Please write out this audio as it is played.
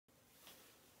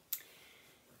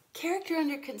Character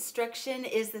under construction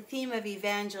is the theme of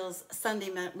Evangel's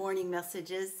Sunday morning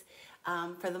messages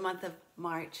for the month of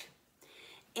March.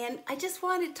 And I just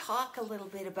want to talk a little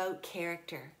bit about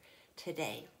character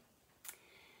today.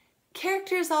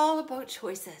 Character is all about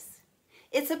choices.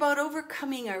 It's about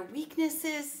overcoming our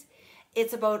weaknesses.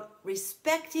 It's about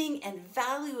respecting and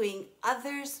valuing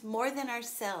others more than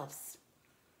ourselves.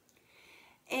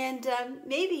 And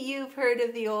maybe you've heard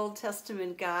of the Old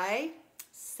Testament guy,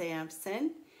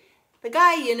 Samson. The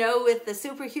guy, with the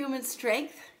superhuman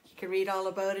strength. You can read all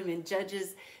about him in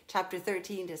Judges chapter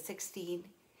 13 to 16.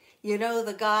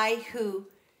 The guy who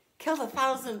killed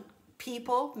 1,000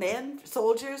 people, men,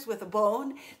 soldiers with a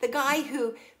bone. The guy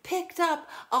who picked up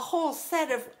a whole set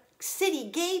of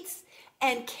city gates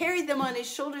and carried them on his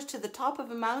shoulders to the top of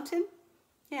a mountain.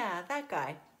 Yeah, that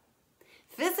guy.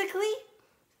 Physically,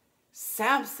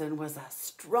 Samson was a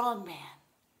strong man.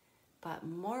 But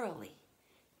morally,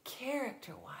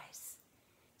 character-wise,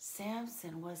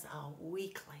 Samson was a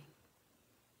weakling.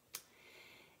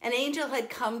 An angel had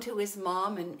come to his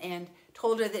mom and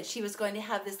told her that she was going to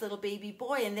have this little baby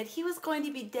boy and that he was going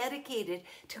to be dedicated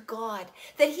to God,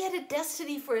 that he had a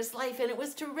destiny for his life, and it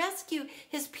was to rescue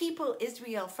his people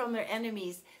Israel from their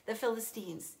enemies, the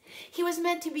Philistines. He was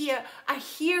meant to be a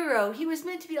hero. He was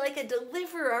meant to be like a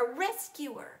deliverer, a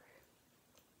rescuer.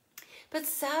 But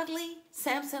sadly,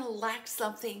 Samson lacked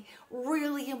something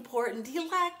really important. He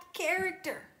lacked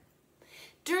character.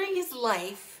 During his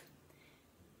life,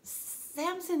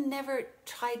 Samson never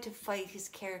tried to fight his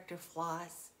character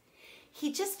flaws.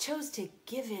 He just chose to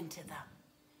give in to them.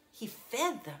 He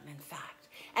fed them, in fact.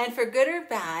 And for good or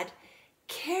bad,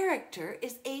 character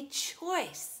is a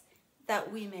choice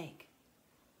that we make.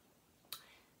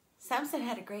 Samson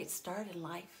had a great start in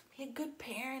life. He had good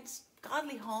parents,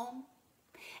 godly home.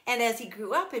 And as he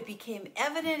grew up, it became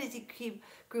evident as he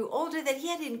grew older that he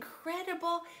had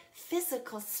incredible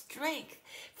physical strength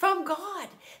from God,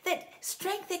 that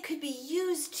strength that could be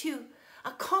used to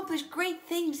accomplish great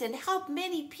things and help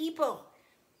many people.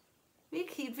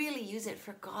 He'd really use it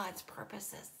for God's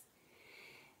purposes.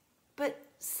 But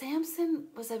Samson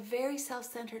was a very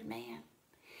self-centered man.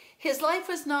 His life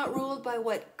was not ruled by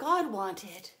what God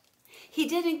wanted. He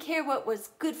didn't care what was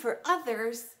good for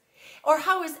others or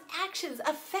how his actions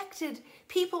affected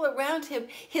people around him.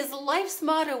 His life's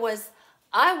motto was,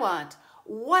 I want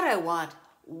what I want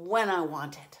when I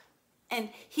want it. And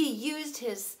he used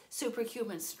his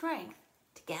superhuman strength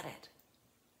to get it.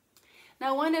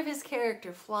 Now, one of his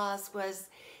character flaws was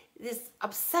this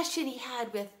obsession he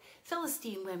had with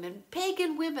Philistine women,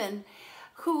 pagan women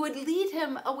who would lead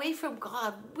him away from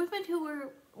God, women who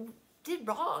did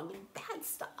wrong, bad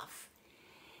stuff.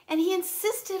 And he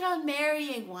insisted on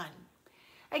marrying one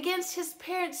against his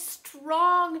parents'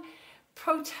 strong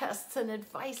protests and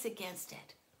advice against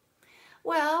it.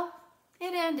 Well,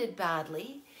 it ended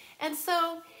badly. And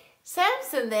so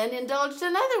Samson then indulged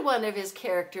another one of his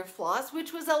character flaws,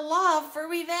 which was a love for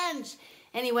revenge.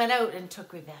 And he went out and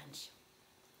took revenge.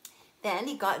 Then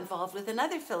he got involved with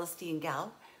another Philistine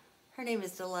gal. Her name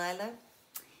is Delilah.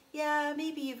 Yeah,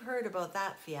 maybe you've heard about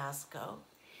that fiasco,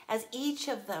 as each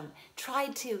of them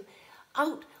tried to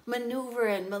outmaneuver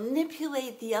and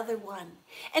manipulate the other one.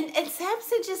 And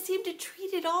Samson just seemed to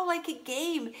treat it all like a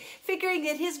game, figuring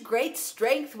that his great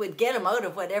strength would get him out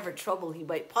of whatever trouble he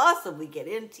might possibly get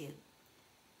into,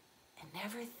 and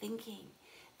never thinking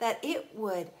that it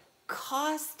would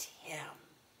cost him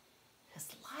his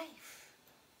life.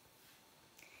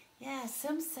 Yeah,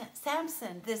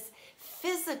 Samson, this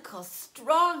physical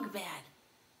strong man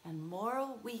and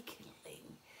moral weakling,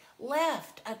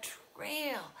 left a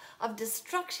trail of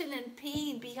destruction and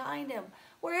pain behind him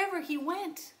wherever he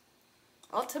went.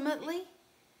 Ultimately,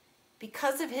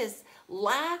 because of his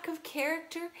lack of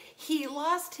character, he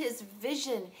lost his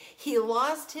vision. He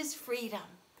lost his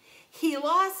freedom. He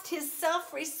lost his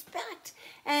self-respect.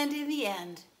 And in the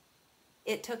end,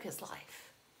 it took his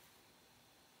life.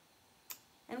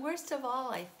 And worst of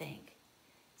all, I think,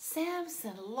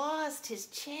 Samson lost his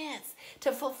chance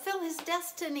to fulfill his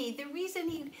destiny. The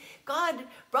reason God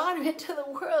brought him into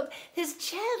the world, his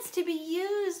chance to be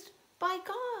used by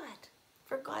God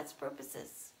for God's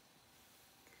purposes.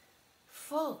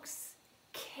 Folks,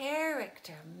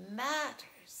 character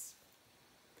matters.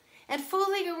 And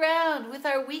fooling around with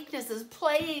our weaknesses,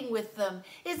 playing with them,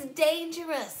 is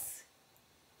dangerous.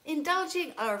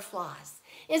 Indulging our flaws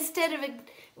instead of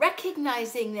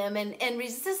recognizing them and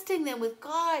resisting them with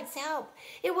God's help,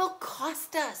 it will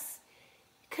cost us.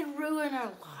 It could ruin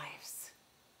our lives.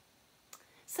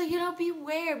 So,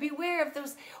 beware of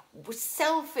those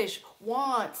selfish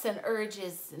wants and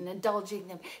urges and indulging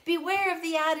them. Beware of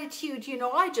the attitude,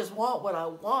 I just want what I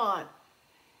want.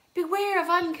 Beware of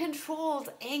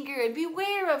uncontrolled anger, and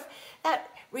beware of that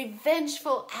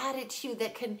revengeful attitude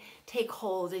that can take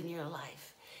hold in your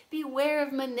life. Beware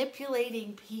of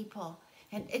manipulating people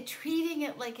and treating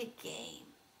it like a game.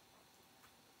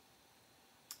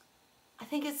 I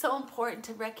think it's so important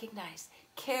to recognize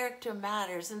character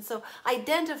matters, and so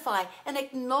identify and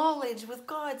acknowledge with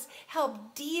God's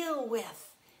help, deal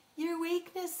with your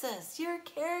weaknesses, your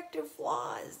character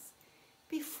flaws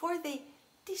before they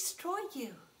destroy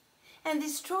you and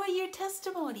destroy your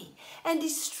testimony and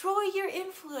destroy your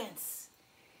influence,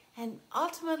 and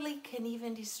ultimately can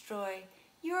even destroy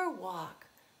your walk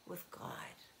with God.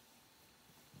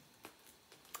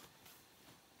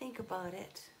 Think about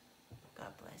it.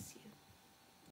 God bless you.